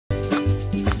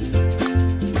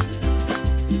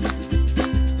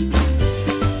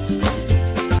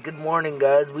morning,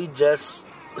 guys. We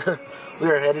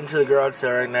are heading to the garage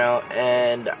sale right now,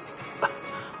 and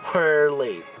we're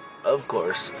late, of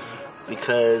course,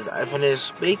 because I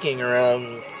finished baking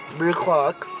around 3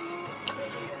 o'clock,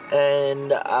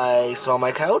 and I saw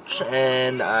my couch,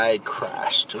 and I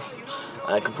crashed.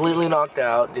 I completely knocked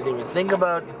out. Didn't even think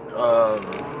about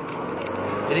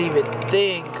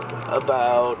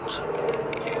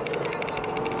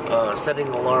setting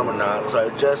an alarm or not, so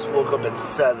I just woke up at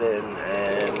 7,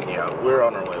 and yeah, we're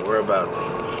on our way. We're a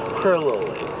little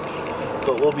late,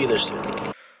 but we'll be there soon.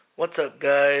 What's up,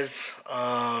 guys?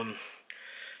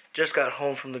 Just got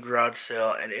home from the garage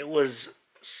sale, and it was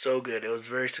so good. It was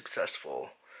very successful.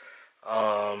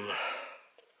 Don't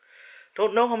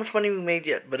know how much money we made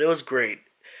yet, but it was great.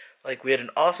 Like, we had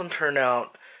an awesome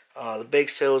turnout. The bake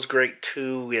sale was great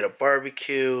too. We had a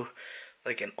barbecue,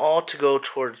 like, and all to go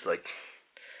towards like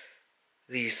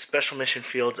these special mission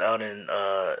fields out in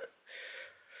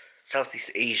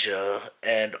Southeast Asia,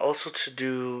 and also to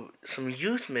do some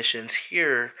youth missions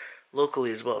here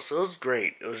locally as well. So it was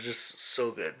great. It was just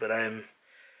so good, but I'm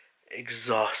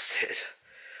exhausted.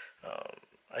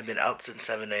 I've been out since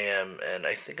 7 a.m. and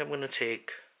I think I'm gonna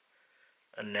take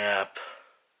a nap.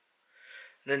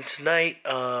 And then tonight,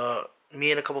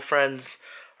 me and a couple friends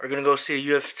are gonna go see a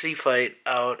UFC fight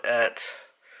out at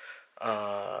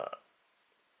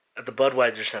the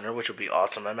Budweiser Center, which will be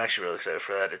awesome. I'm actually really excited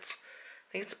for that. I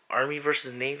think it's Army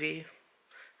versus Navy.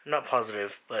 I'm not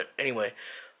positive, but anyway,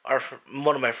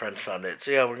 one of my friends found it.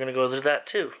 So yeah, we're gonna go to that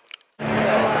too. At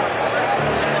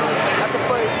the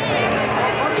fights.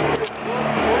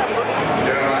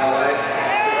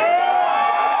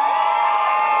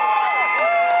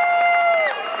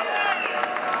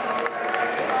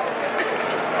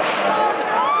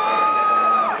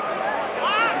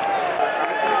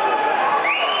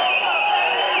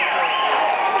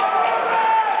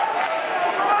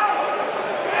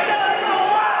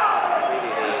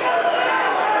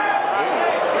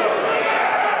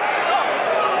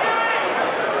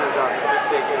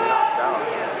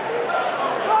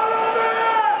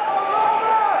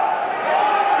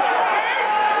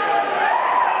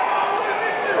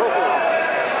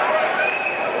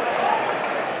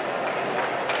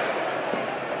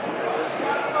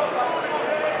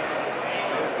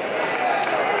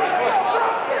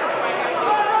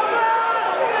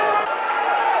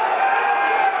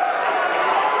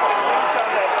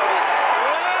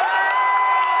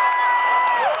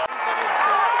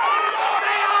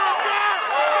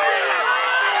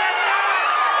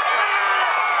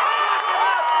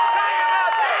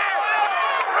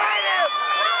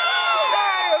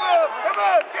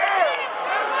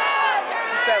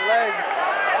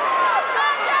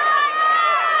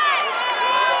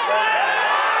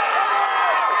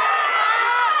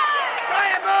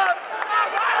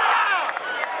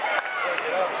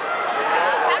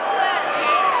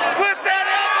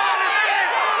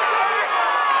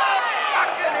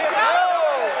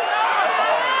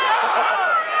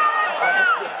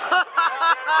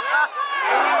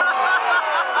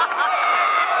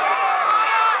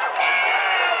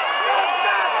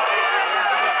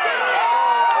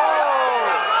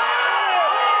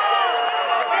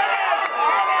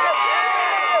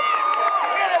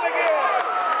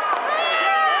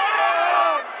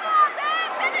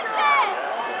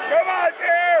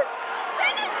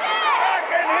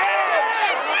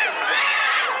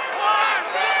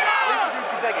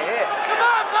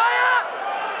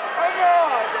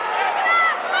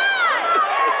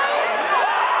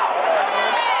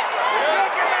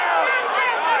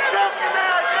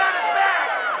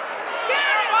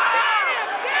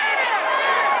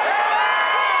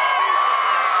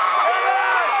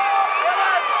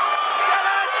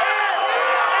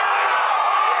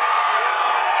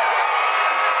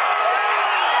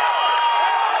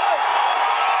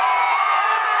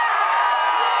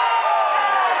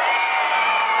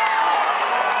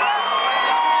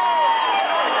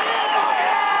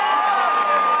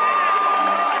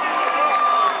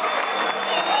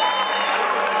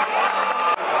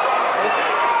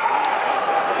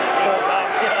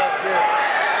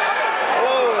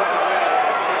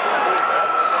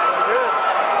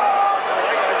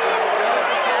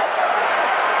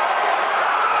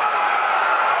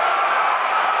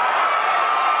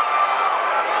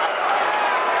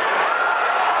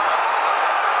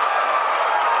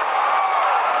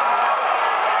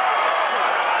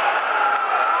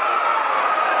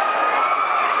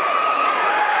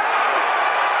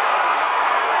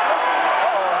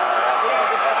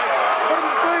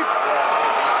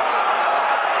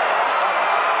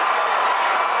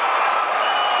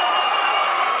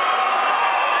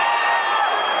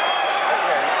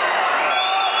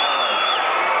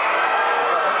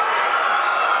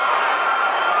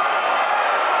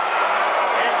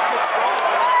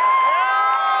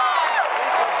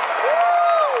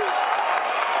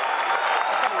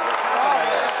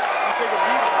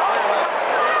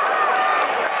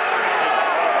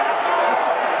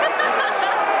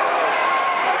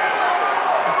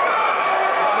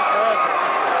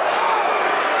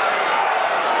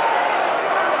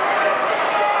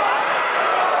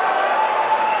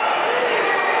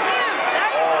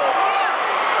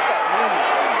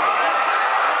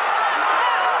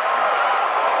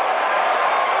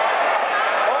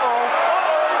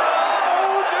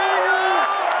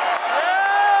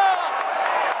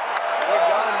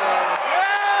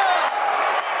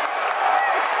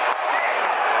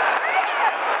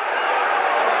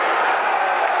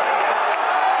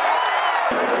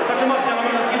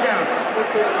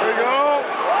 There you go.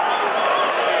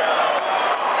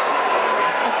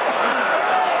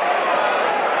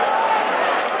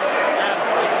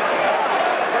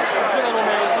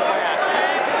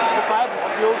 If I had the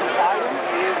skills to fight him,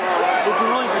 we can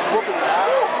really just whoop his ass.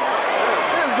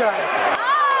 This guy.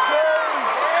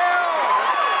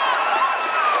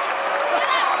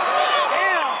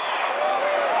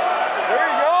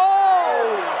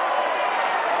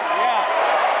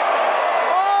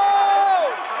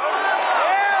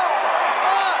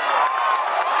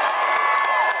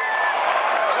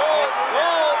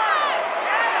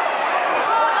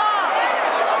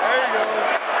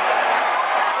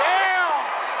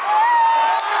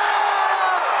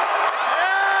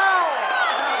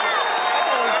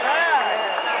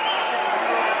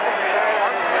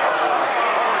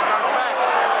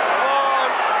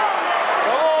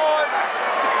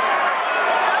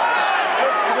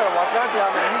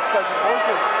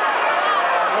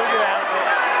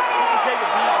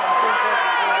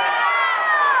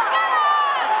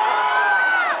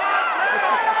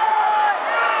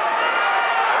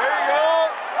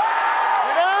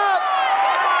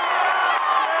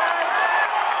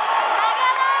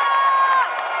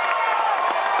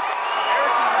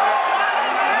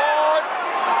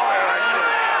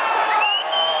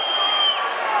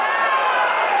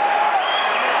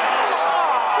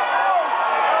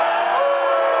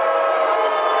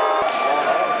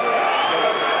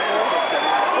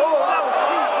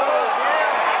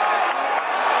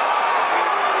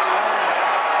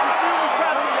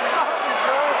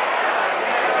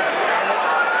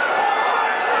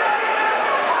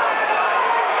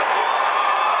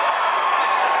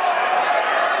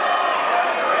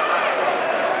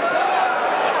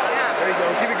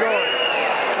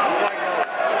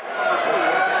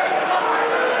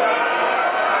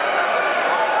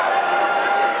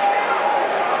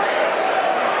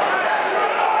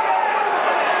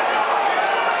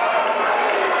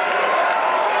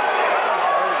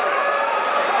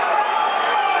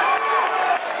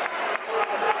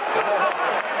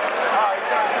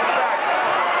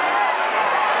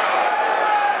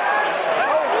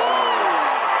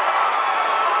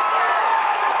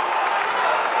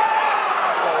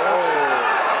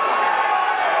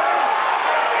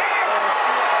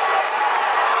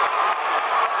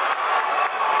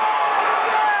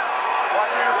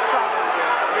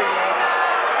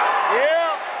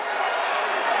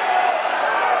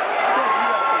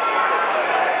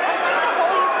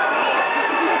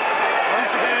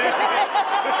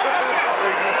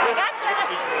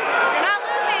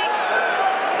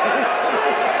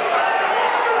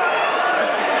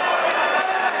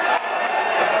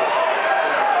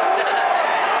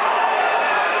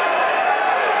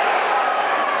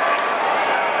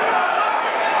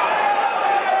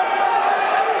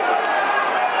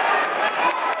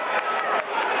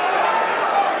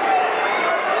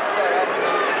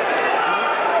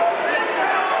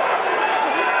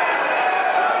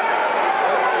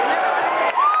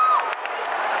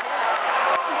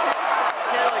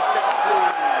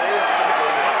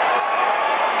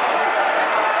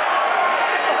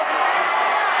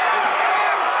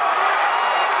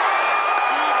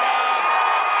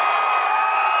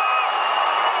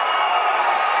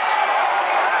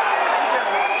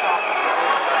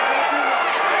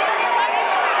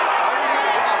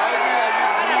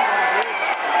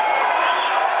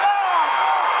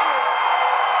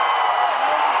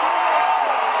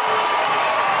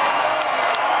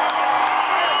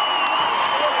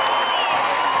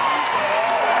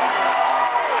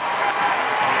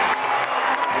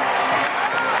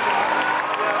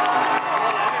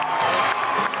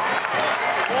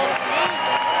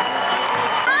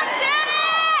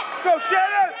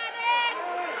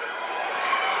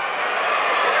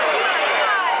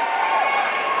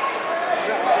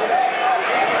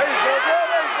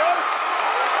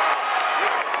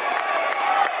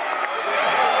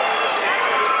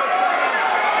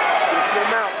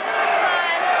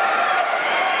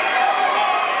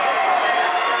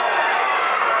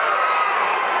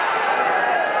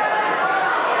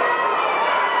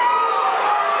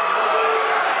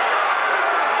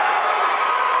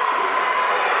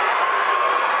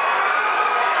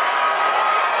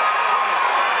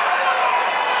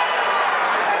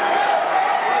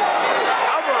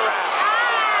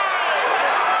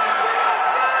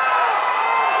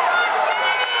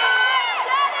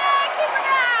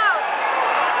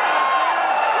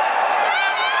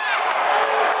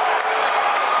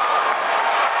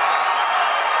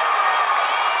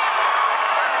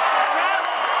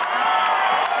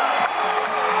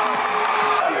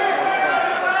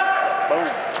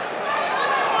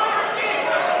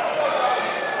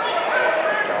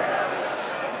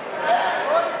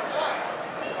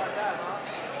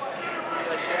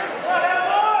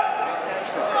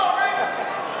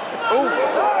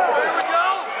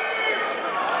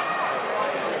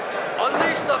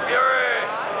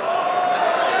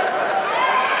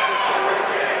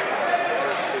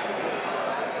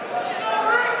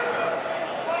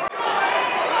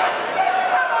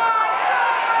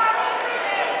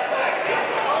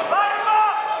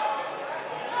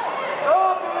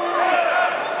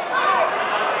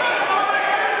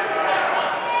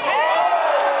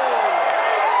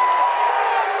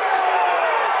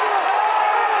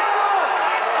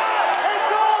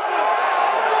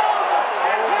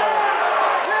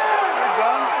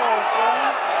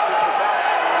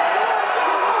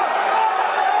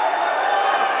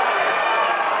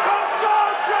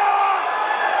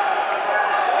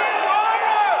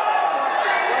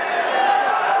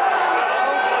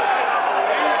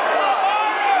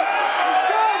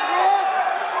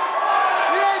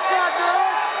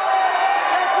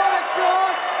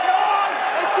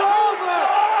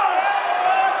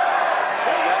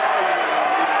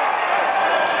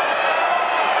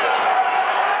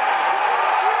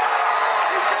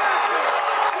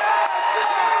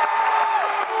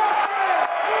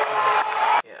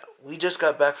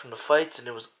 got back from the fights and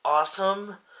it was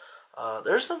awesome.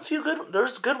 There's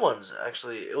good ones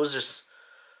actually. It was just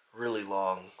really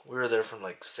long. We were there from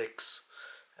like 6,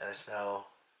 and it's now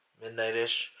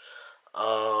midnight-ish.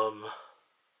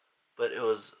 But it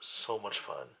was so much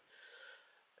fun.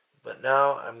 But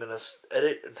now I'm gonna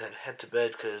edit and then head to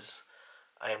bed because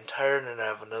I am tired and I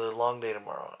have another long day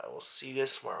tomorrow. I will see you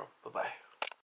guys tomorrow. Bye bye.